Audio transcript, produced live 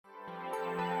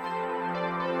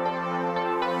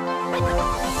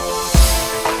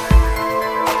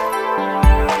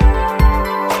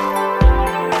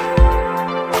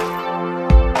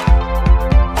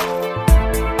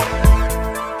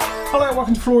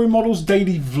Flory Models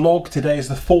daily vlog. Today is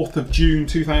the 4th of June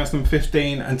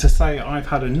 2015, and to say I've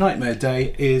had a nightmare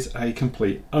day is a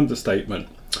complete understatement.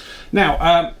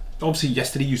 Now, obviously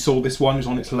yesterday you saw this one was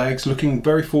on its legs, looking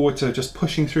very forward to just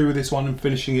pushing through with this one and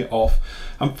finishing it off.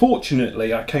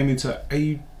 Unfortunately, I came into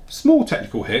a small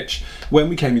technical hitch when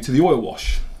we came into the oil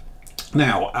wash.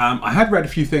 Now, I had read a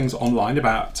few things online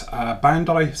about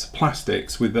Bandai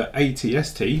Plastics with the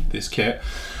ATST, this kit,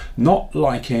 not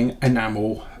liking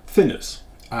enamel thinners.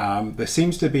 There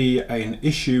seems to be an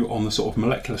issue on the sort of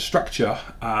molecular structure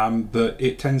that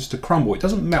it tends to crumble. It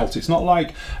doesn't melt. It's not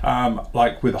like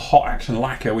with a hot action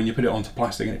lacquer when you put it onto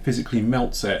plastic and it physically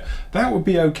melts it. That would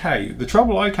be okay. The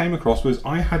trouble I came across was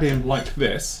I had him like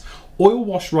this, oil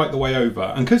wash right the way over,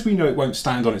 and because we know it won't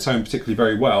stand on its own particularly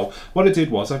very well, what I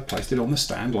did was I placed it on the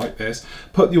stand like this,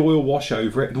 put the oil wash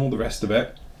over it and all the rest of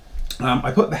it.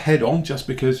 I put the head on just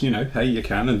because, you know, hey, you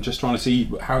can, and just trying to see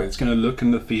how it's going to look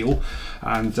and the feel,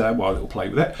 and well, it'll play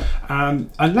with it, and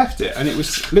left it, and it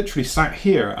was literally sat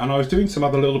here, and I was doing some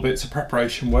other little bits of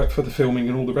preparation work for the filming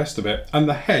and all the rest of it, and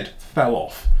the head fell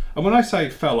off. And when I say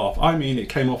fell off, I mean it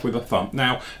came off with a thump.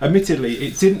 Now, admittedly,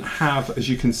 it didn't have, as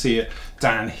you can see it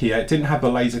down here, it didn't have the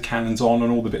laser cannons on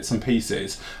and all the bits and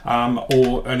pieces,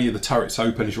 or any of the turrets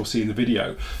open, as you'll see in the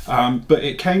video. But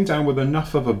it came down with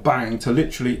enough of a bang to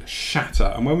literally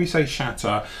shatter. And when we say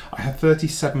shatter, I had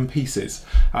 37 pieces,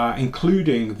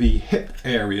 including the hip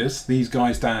areas. These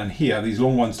guys down here, these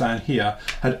long ones down here,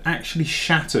 had actually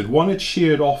shattered. One had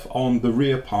sheared off on the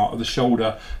rear part of the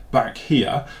shoulder back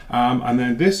here, and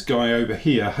then this guy over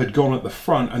here had gone at the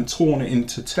front and torn it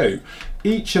into two.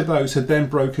 Each of those had then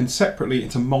broken separately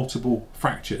into multiple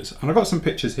fractures, and I've got some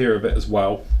pictures here of it as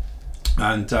well.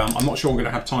 And I'm not sure I'm going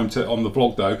to have time to on the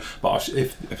vlog though, but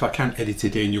if I can edit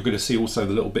it in, you're going to see also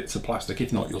the little bits of plastic.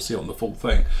 If not, you'll see it on the full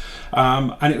thing.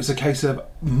 And it was a case of,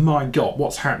 my God,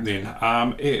 what's happening?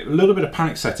 A little bit of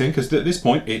panic setting, because at this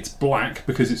point it's black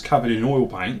because it's covered in oil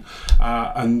paint,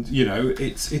 and you know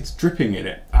it's dripping in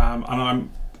it. And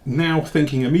I'm now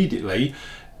thinking immediately,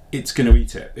 it's going to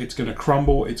eat it, it's going to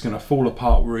crumble, it's going to fall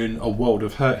apart, we're in a world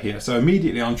of hurt here. So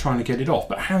immediately I'm trying to get it off.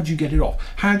 But how do you get it off?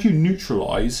 How do you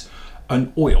neutralize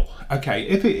an oil? Okay,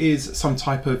 if it is some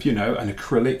type of, you know, an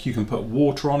acrylic, you can put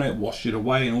water on it, wash it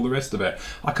away and all the rest of it.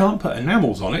 I can't put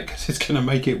enamels on it because it's going to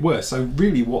make it worse. So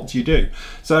really, what do you do?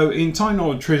 So in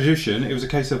Time-Honored tradition, it was a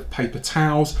case of paper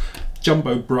towels,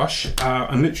 jumbo brush,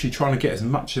 and literally trying to get as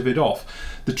much of it off.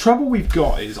 The trouble we've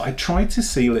got is I tried to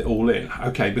seal it all in,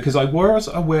 okay, because I was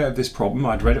aware of this problem.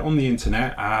 I'd read it on the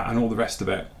internet and all the rest of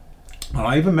it. And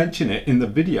I even mention it in the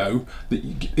video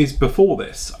that is before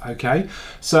this, okay?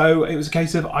 So it was a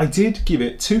case of, I did give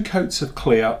it 2 coats of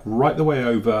clear right the way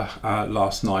over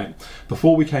last night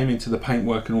before we came into the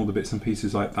paintwork and all the bits and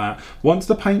pieces like that. Once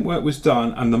the paintwork was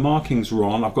done and the markings were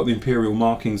on, I've got the imperial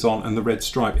markings on and the red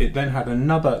stripe, it then had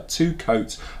another 2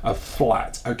 coats of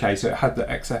flat, okay? So it had the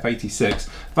XF86.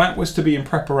 That was to be in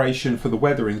preparation for the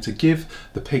weathering, to give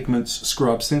the pigments,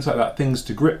 scrubs, things like that, things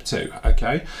to grip to,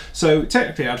 okay? So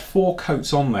technically I had 4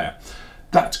 coats on there.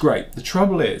 That's great. The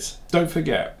trouble is, don't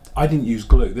forget, I didn't use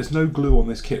glue. There's no glue on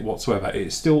this kit whatsoever.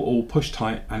 It's still all push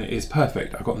tight and it is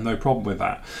perfect. I've got no problem with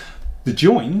that. The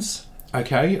joins,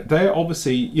 okay, they're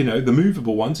obviously, you know, the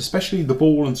movable ones, especially the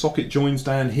ball and socket joins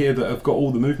down here that have got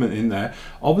all the movement in there.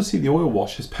 Obviously the oil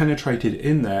wash has penetrated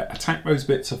in there, attacked those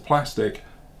bits of plastic,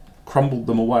 crumbled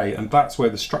them away, and that's where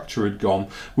the structure had gone.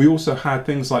 We also had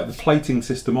things like the plating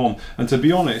system on, and to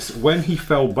be honest, when he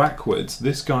fell backwards,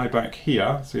 this guy back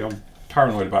here, see, I'm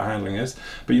paranoid about handling this,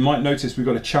 but you might notice we've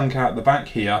got a chunk out the back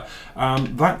here.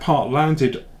 That part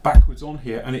landed backwards on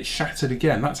here and it shattered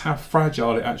again. That's how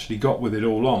fragile it actually got with it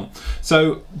all on.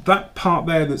 So that part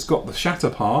there that's got the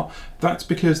shatter part, that's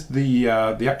because the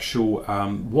actual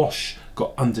wash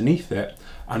got underneath it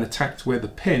and attacked where the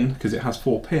pin, because it has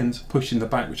 4 pins, pushing the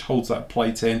back, which holds that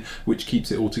plate in, which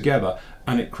keeps it all together,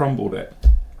 and it crumbled it.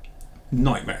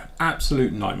 Nightmare,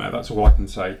 absolute nightmare, that's all I can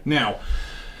say. Now,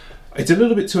 it's a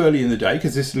little bit too early in the day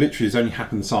because this literally has only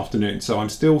happened this afternoon, so I'm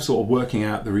still sort of working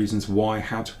out the reasons why,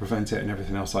 how to prevent it and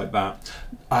everything else like that.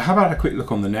 I have had a quick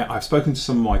look on the net. I've spoken to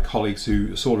some of my colleagues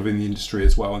who are sort of in the industry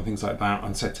as well and things like that,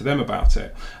 and said to them about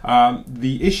it.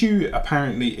 The issue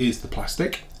apparently is the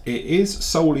plastic. It is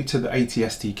solely to the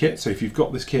ATST kit, so if you've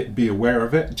got this kit, be aware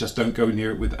of it. Just don't go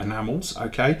near it with enamels,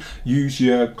 okay? Use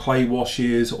your clay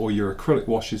washes or your acrylic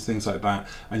washes, things like that,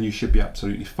 and you should be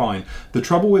absolutely fine. The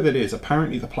trouble with it is,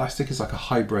 apparently the plastic is like a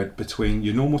hybrid between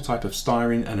your normal type of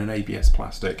styrene and an ABS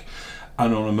plastic.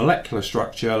 And on a molecular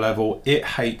structure level, it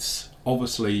hates,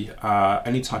 obviously,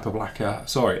 any type of lacquer,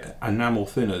 sorry, enamel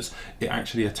thinners. It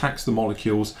actually attacks the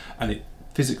molecules and it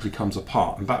physically comes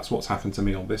apart, and that's what's happened to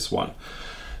me on this one.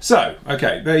 So,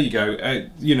 okay, there you go.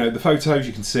 You know, the photos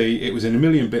you can see, it was in a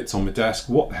million bits on my desk.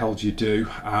 What the hell do you do?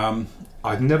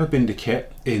 I've never been to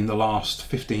kit in the last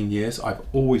 15 years. I've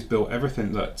always built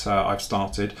everything that I've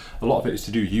started. A lot of it is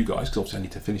to do with you guys, because obviously I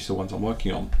need to finish the ones I'm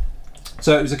working on.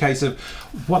 So it was a case of,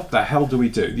 what the hell do we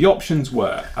do? The options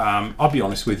were, I'll be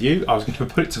honest with you, I was going to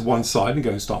put it to one side and go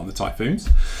and start on the Typhoons.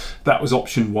 That was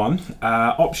option one.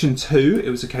 Option two, it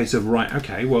was a case of, right,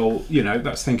 okay, well, you know,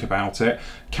 let's think about it.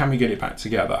 Can we get it back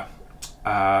together?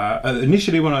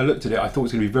 Initially when I looked at it, I thought it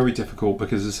was going to be very difficult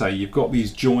because, as I say, you've got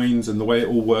these joins and the way it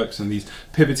all works and these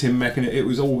pivoting mechanisms, it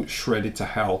was all shredded to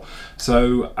hell.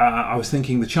 So I was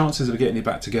thinking the chances of getting it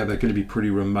back together are going to be pretty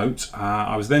remote.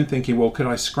 I was then thinking, well, could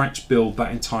I scratch build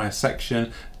that entire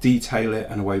section, detail it,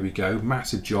 and away we go.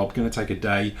 Massive job, going to take a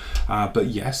day, but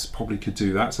yes, probably could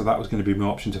do that. So that was going to be my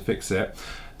option to fix it.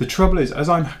 The trouble is, as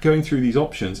I'm going through these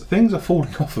options, things are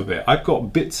falling off of it. I've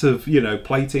got bits of, you know,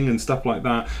 plating and stuff like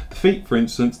that. The feet, for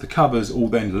instance, the covers all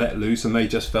then let loose and they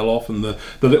just fell off, and the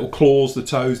little claws, the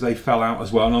toes, they fell out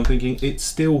as well. And I'm thinking, it's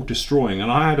still destroying.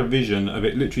 And I had a vision of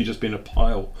it literally just being a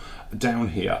pile down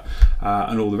here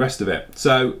and all the rest of it.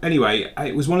 So anyway,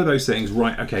 it was one of those things,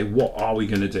 right, okay, what are we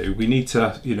going to do? We need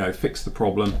to, you know, fix the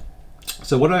problem.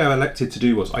 So what I elected to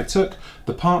do was I took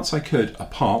the parts I could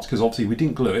apart, because obviously we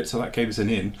didn't glue it, so that gave us an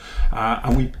in,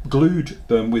 and we glued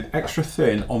them with extra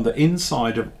thin on the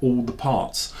inside of all the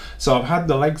parts. So I've had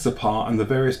the legs apart and the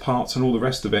various parts and all the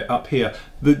rest of it up here.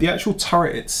 The actual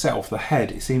turret itself, the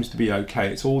head, it seems to be okay.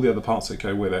 It's all the other parts that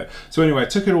go with it. So anyway, I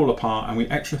took it all apart and we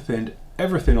extra thinned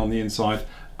everything on the inside,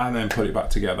 and then put it back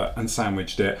together and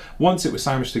sandwiched it. Once it was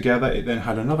sandwiched together, it then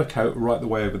had another coat right the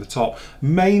way over the top.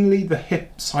 Mainly the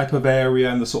hip type of area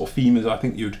and the sort of femurs, I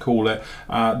think you would call it.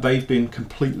 They've been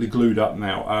completely glued up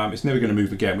now. It's never going to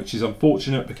move again, which is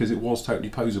unfortunate because it was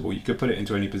totally posable. You could put it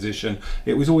into any position.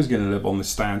 It was always going to live on the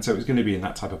stand, so it was going to be in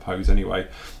that type of pose anyway.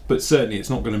 But certainly it's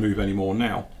not going to move anymore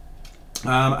now.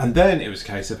 And then it was a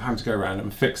case of having to go around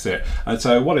and fix it. And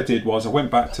so what I did was I went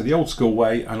back to the old school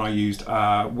way and I used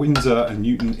Windsor and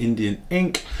Newton Indian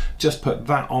ink, just put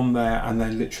that on there, and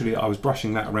then literally I was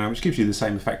brushing that around, which gives you the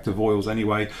same effect of oils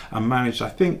anyway, and managed, I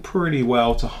think, pretty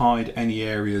well to hide any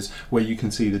areas where you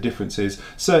can see the differences.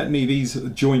 Certainly these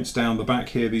joints down the back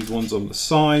here, these ones on the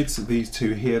sides, these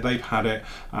two here, they've had it,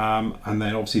 and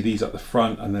then obviously these at the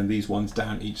front, and then these ones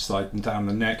down each side and down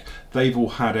the neck, they've all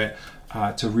had it.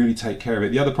 To really take care of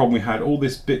it. The other problem we had, all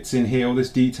this bits in here, all this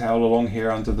detail along here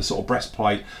under the sort of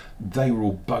breastplate, they were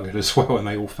all buggered as well and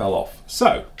they all fell off.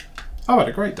 So, I've had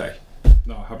a great day.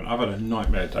 No, I haven't. I've had a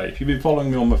nightmare day. If you've been following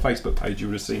me on my Facebook page, you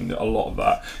would have seen a lot of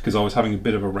that because I was having a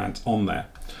bit of a rant on there.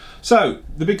 So,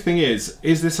 the big thing is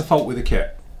this a fault with the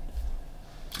kit?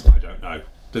 I don't know.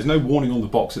 There's no warning on the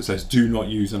box that says do not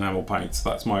use enamel paints.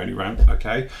 That's my only rant,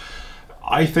 okay?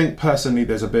 I think personally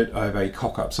there's a bit of a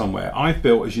cock up somewhere. I've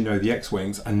built, as you know, the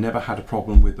X-Wings and never had a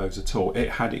problem with those at all. It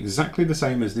had exactly the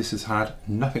same as this has had.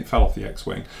 Nothing fell off the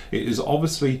X-Wing. It is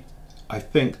obviously, I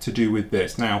think, to do with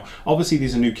this. Now, obviously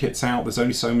these are new kits out. There's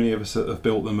only so many of us that have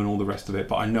built them and all the rest of it,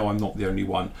 but I know I'm not the only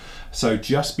one. So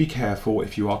just be careful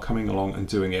if you are coming along and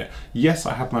doing it. Yes,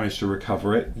 I have managed to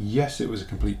recover it. Yes, it was a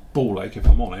complete ball ache, if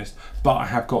I'm honest, but I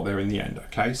have got there in the end,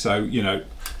 okay? So, you know,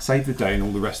 save the day and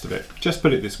all the rest of it. Just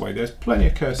put it this way, there's plenty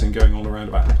of cursing going on around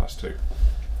about 2:30.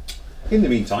 In the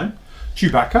meantime,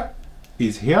 Chewbacca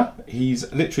is here.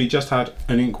 He's literally just had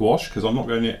an ink wash because I'm not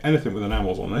going near anything with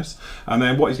enamels on this. And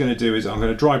then what he's going to do is I'm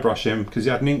going to dry brush him because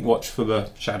he had an ink wash for the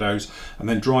shadows, and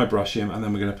then dry brush him, and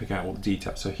then we're going to pick out all the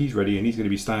details. So he's ready and he's going to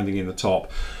be standing in the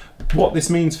top. What this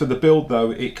means for the build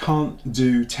though, it can't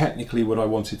do technically what I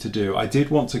wanted to do. I did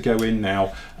want to go in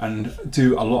now and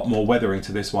do a lot more weathering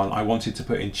to this one. I wanted to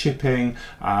put in chipping,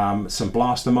 some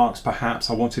blaster marks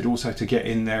perhaps. I wanted also to get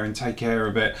in there and take care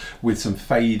of it with some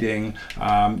fading,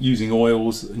 using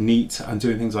oils, neat, and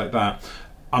doing things like that.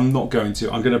 I'm not going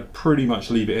to. I'm going to pretty much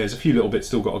leave it here. There's a few little bits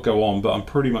still got to go on, but I'm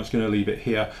pretty much going to leave it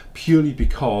here purely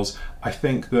because I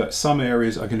think that some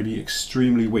areas are going to be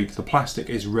extremely weak. The plastic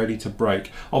is ready to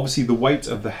break. Obviously the weight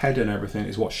of the head and everything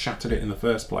is what shattered it in the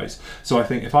first place. So I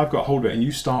think if I've got hold of it and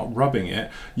you start rubbing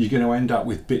it, you're going to end up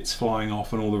with bits flying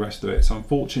off and all the rest of it. So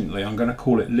unfortunately, I'm going to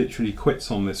call it literally quits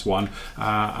on this one,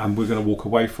 and we're going to walk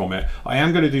away from it. I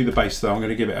am going to do the base though. I'm going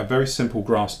to give it a very simple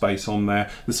grass base on there,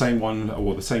 the same one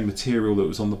or the same material that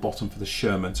was on the bottom for the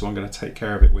Sherman. So I'm going to take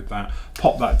care of it with that,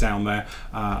 pop that down there,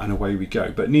 and away we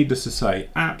go. But needless to say,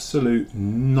 absolutely absolute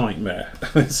nightmare.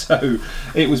 So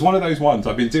it was one of those ones,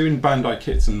 I've been doing Bandai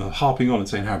kits and harping on and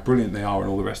saying how brilliant they are and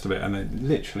all the rest of it, and then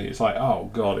literally it's like, oh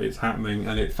god, it's happening,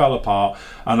 and it fell apart.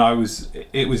 And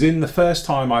it was in the first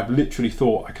time I've literally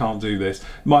thought, I can't do this.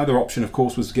 My other option of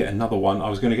course was to get another one. I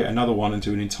was going to get another one and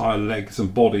do an entire legs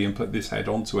and body and put this head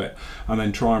onto it and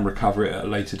then try and recover it at a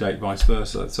later date, vice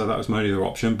versa. So that was my only other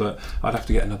option, but I'd have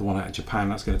to get another one out of Japan.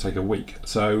 That's going to take a week.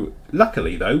 So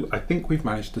luckily though, I think we've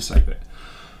managed to save it.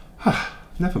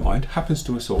 Never mind, happens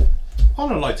to us all.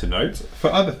 On a lighter note,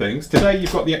 for other things, today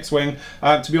you've got the X-Wing.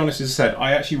 To be honest, as I said,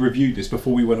 I actually reviewed this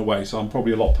before we went away, so I'm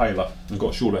probably a lot paler. I've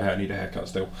got shorter hair, I need a haircut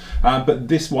still. But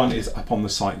this one is up on the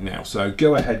site now, so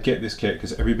go ahead, get this kit,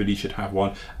 because everybody should have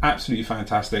one. Absolutely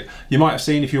fantastic. You might have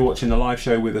seen, if you're watching the live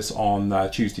show with us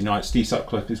on Tuesday night, Steve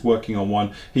Sutcliffe is working on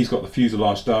one. He's got the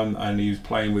fuselage done, and he's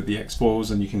playing with the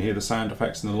X-foils, and you can hear the sound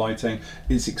effects and the lighting.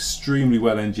 It's extremely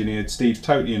well engineered. Steve's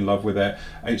totally in love with it.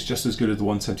 It's just as good as the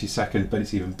 172nd, but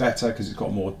it's even better because it's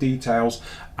got more details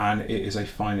and it is a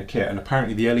finer kit. And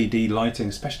apparently the LED lighting,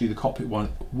 especially the cockpit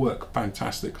one, work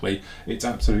fantastically. It's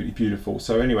absolutely beautiful.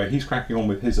 So anyway, he's cracking on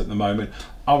with his at the moment.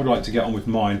 I would like to get on with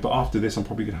mine, but after this I'm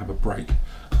probably going to have a break,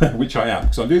 which I am,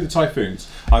 because I'm doing the Typhoons.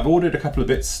 I've ordered a couple of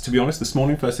bits, to be honest, this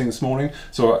morning, first thing this morning.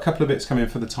 So a couple of bits coming in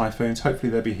for the Typhoons.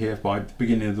 Hopefully they'll be here by the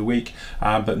beginning of the week,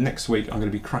 but next week I'm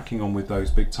going to be cracking on with those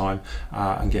big time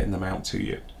and getting them out to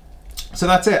you. So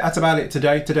that's it. That's about it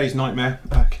today. Today's nightmare.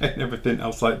 Okay, and everything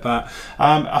else like that.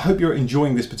 I hope you're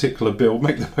enjoying this particular build.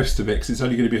 Make the most of it, because it's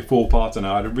only going to be a 4-parter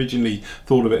now. I'd originally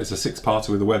thought of it as a 6-parter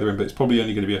with the weathering, but it's probably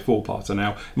only going to be a 4-parter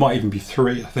now. It might even be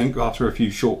 3, I think, after a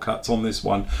few shortcuts on this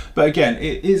one. But again,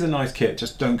 it is a nice kit.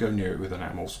 Just don't go near it with an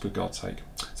animals, for God's sake.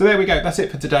 So there we go. That's it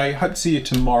for today. Hope to see you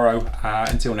tomorrow.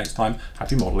 Until next time,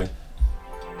 happy modelling.